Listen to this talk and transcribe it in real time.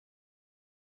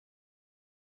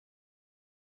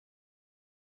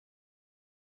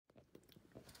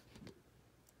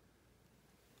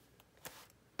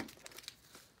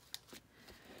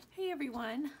Hey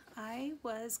everyone, I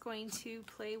was going to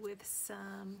play with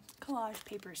some collage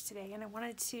papers today, and I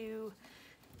wanted to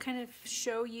kind of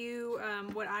show you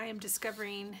what I am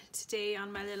discovering today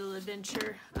on my little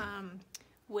adventure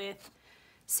with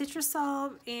Citra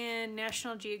Solv and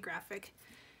National Geographic.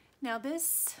 Now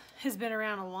this has been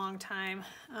around a long time.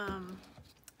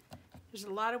 There's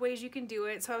a lot of ways you can do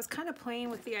it, so I was kind of playing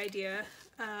with the idea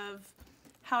of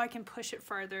how I can push it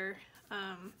farther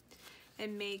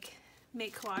and make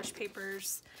collage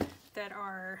papers that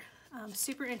are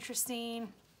super interesting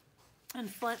and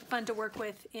fun to work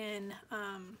with in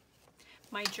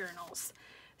my journals.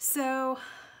 So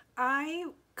I've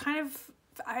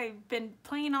been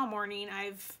playing all morning.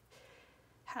 I've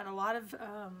had a lot of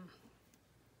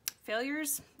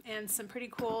failures and some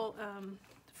pretty cool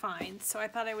finds. So I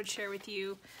thought I would share with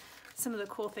you some of the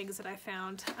cool things that I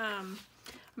found. I'm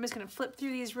just gonna flip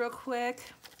through these real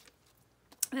quick.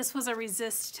 This was a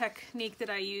resist technique that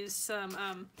I used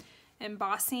some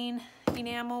embossing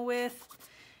enamel with.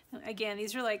 Again,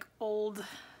 these are like old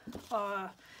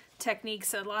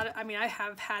techniques. I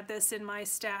have had this in my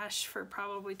stash for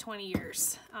probably 20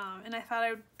 years. And I thought I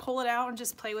would pull it out and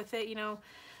just play with it. You know,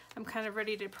 I'm kind of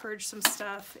ready to purge some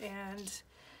stuff and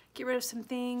get rid of some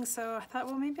things. So I thought,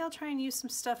 well, maybe I'll try and use some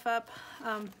stuff up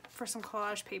for some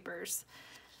collage papers.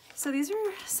 So these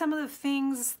are some of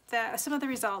the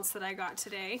results that I got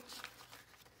today.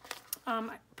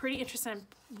 Pretty interesting.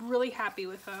 I'm really happy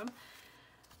with them.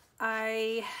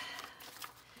 I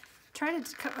tried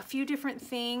a few different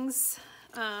things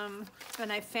and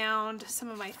I found some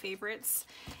of my favorites.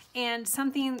 And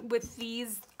something with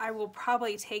these, I will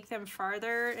probably take them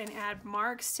farther and add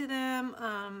marks to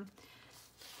them,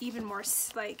 even more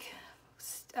like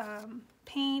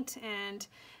paint and,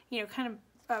 you know, kind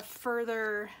of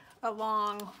further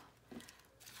along.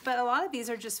 But a lot of these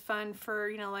are just fun for,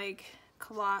 you know, like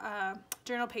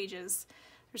journal pages.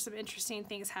 There's some interesting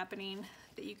things happening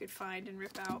that you could find and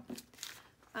rip out.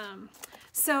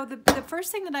 So the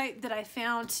first thing that I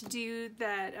found to do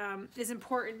that is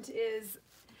important is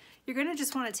you're going to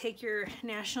just want to take your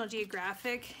National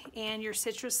Geographic and your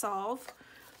Citra Solv,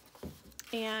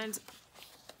 and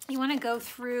you want to go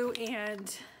through,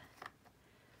 and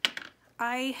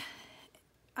I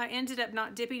ended up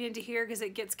not dipping into here because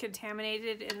it gets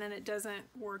contaminated and then it doesn't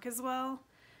work as well.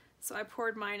 So I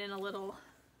poured mine in a little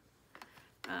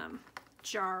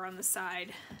jar on the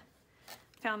side.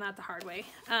 Found that the hard way.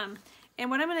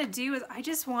 And what I'm going to do is I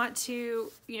just want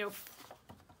to, you know,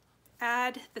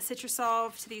 add the Citra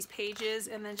Solv to these pages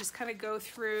and then just kind of go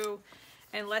through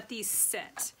and let these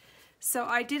sit. So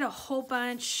I did a whole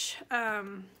bunch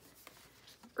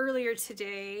earlier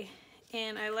today,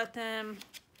 and I let them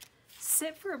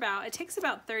sit for it takes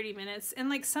about 30 minutes. And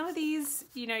like some of these,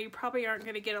 you know, you probably aren't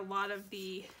going to get a lot of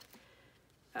the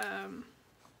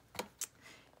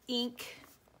ink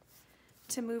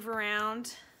to move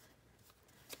around,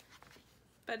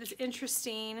 but it's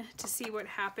interesting to see what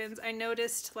happens. I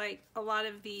noticed like a lot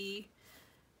of the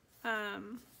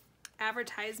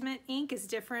advertisement ink is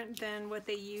different than what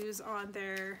they use on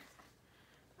their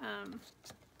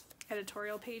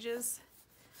editorial pages.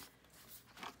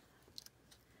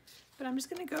 But I'm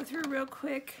just going to go through real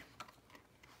quick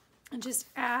and just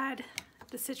add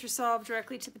the Citra Solv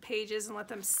directly to the pages and let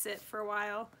them sit for a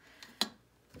while.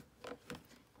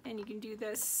 And you can do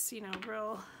this, you know,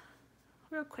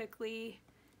 real quickly.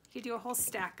 You can do a whole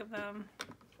stack of them.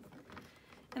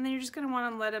 And then you're just going to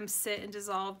want to let them sit and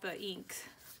dissolve the ink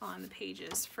on the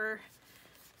pages for,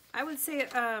 I would say,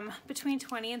 between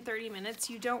 20 and 30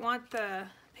 minutes. You don't want the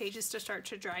pages to start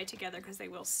to dry together because they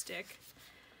will stick.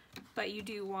 But you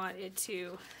do want it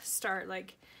to start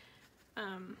like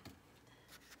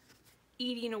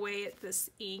eating away at this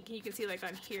ink. And you can see like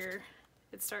on here,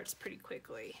 it starts pretty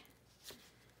quickly.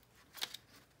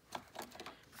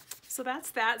 So that's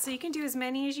that. So you can do as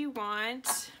many as you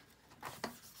want.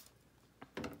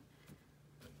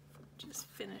 Just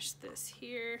finish this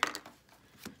here.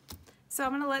 So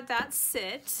I'm going to let that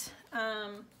sit.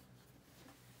 And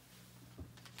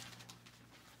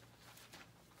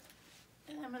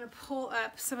I'm going to pull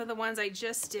up some of the ones I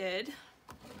just did.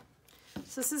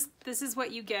 So this is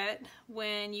what you get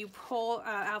when you pull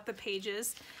out the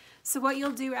pages. So what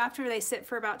you'll do after they sit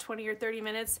for about 20 or 30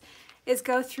 minutes is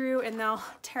go through and they'll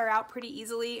tear out pretty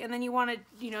easily. And then you want to,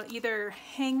 you know, either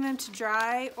hang them to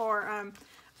dry, or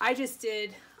I just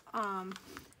did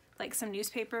like some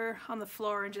newspaper on the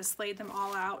floor and just laid them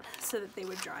all out so that they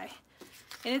would dry.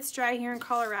 And it's dry here in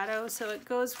Colorado, so it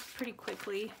goes pretty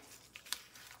quickly.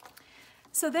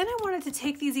 So then I wanted to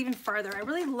take these even farther. I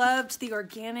really loved the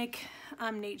organic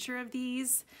nature of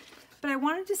these. But I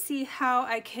wanted to see how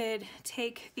I could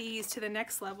take these to the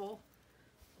next level.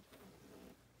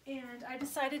 And I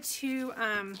decided to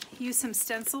use some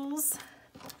stencils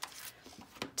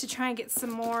to try and get some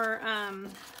more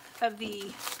of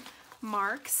the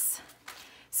marks.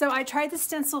 So I tried the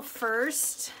stencil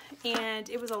first, and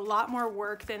it was a lot more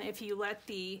work than if you let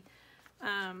the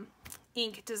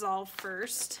ink dissolve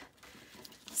first.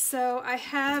 So I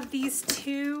have these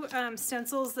two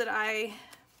stencils that I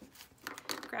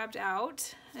grabbed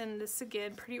out, and this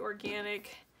again, pretty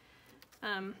organic,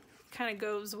 kind of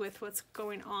goes with what's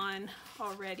going on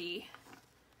already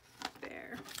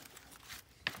there.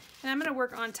 And I'm going to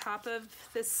work on top of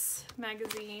this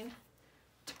magazine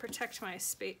to protect my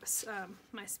space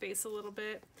a little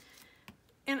bit.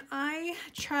 And I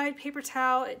tried paper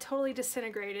towel, it totally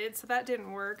disintegrated, so that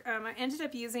didn't work. I ended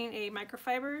up using a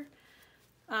microfiber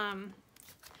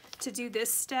to do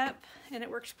this step, and it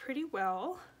worked pretty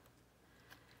well.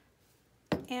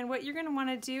 And what you're going to want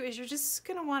to do is you're just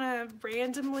going to want to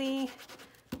randomly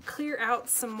clear out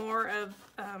some more of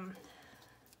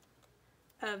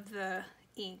the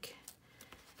ink.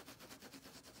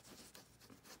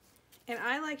 And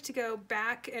I like to go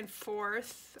back and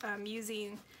forth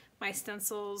using my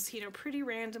stencils, you know, pretty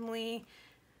randomly,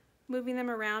 moving them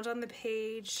around on the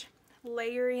page,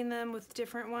 layering them with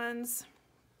different ones.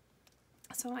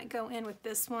 So I might go in with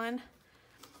this one.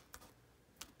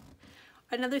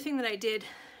 Another thing that I did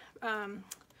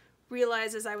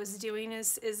realize as I was doing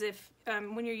is if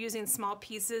when you're using small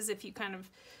pieces, if you kind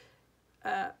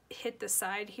of hit the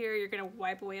side here, you're going to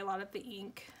wipe away a lot of the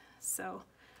ink. So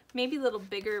maybe little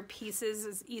bigger pieces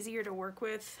is easier to work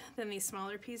with than these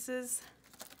smaller pieces.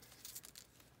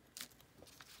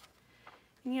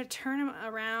 And you turn them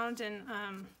around and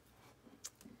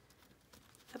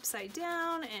upside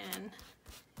down and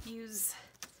use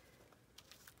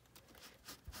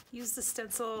the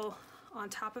stencil on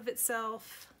top of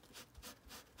itself.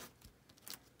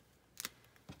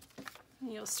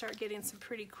 And you'll start getting some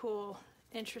pretty cool,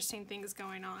 interesting things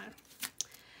going on.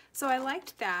 So I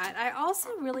liked that. I also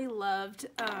really loved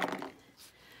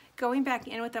going back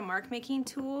in with a mark making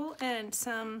tool and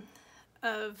some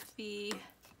of the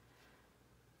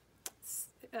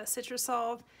Citra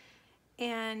Solv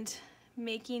and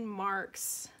making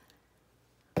marks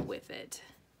with it.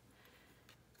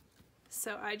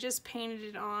 So I just painted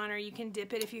it on, or you can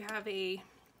dip it if you have a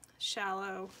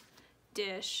shallow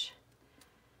dish.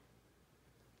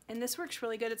 And this works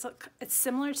really good. It's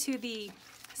similar to the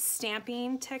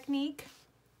stamping technique,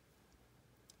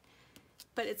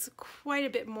 but it's quite a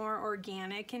bit more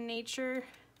organic in nature,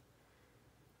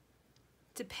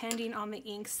 depending on the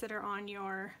inks that are on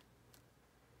your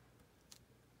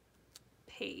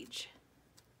page.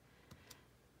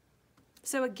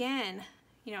 So again,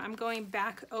 you know, I'm going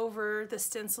back over the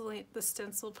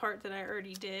stencil part that I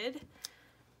already did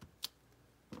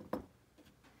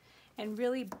and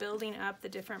really building up the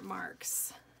different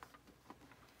marks.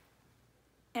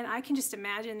 And I can just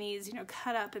imagine these, you know,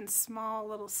 cut up in small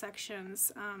little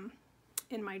sections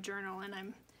in my journal, and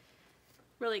I'm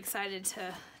really excited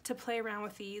to play around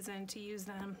with these and to use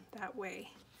them that way.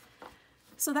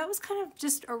 So that was kind of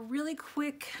just a really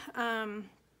quick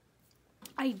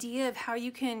idea of how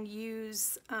you can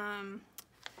use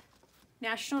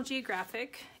National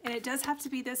Geographic, and it does have to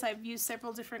be this. I've used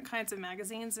several different kinds of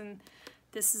magazines, and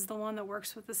this is the one that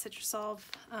works with the Citra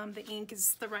Solv. The ink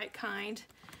is the right kind,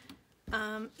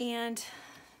 and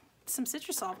some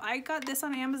Citra Solv. I got this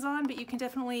on Amazon, but you can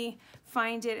definitely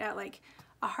find it at like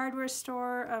a hardware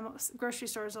store. Grocery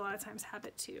stores a lot of times have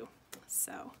it too.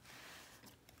 So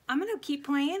I'm gonna keep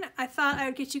playing. I thought I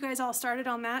would get you guys all started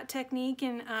on that technique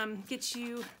and get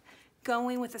you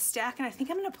going with a stack, and I think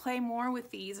I'm gonna play more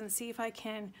with these and see if I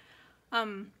can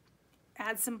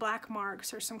add some black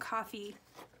marks or some coffee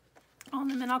on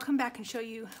them, and I'll come back and show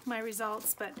you my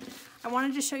results. But I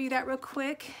wanted to show you that real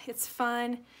quick. It's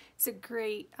fun. It's a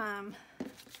great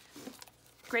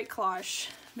great collage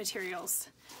materials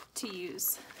to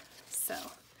use. So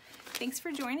thanks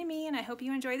for joining me, and I hope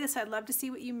you enjoy this. I'd love to see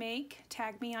what you make.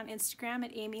 Tag me on Instagram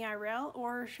at AmyIrel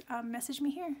or message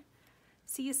me here.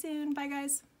 See you soon. Bye,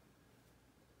 guys.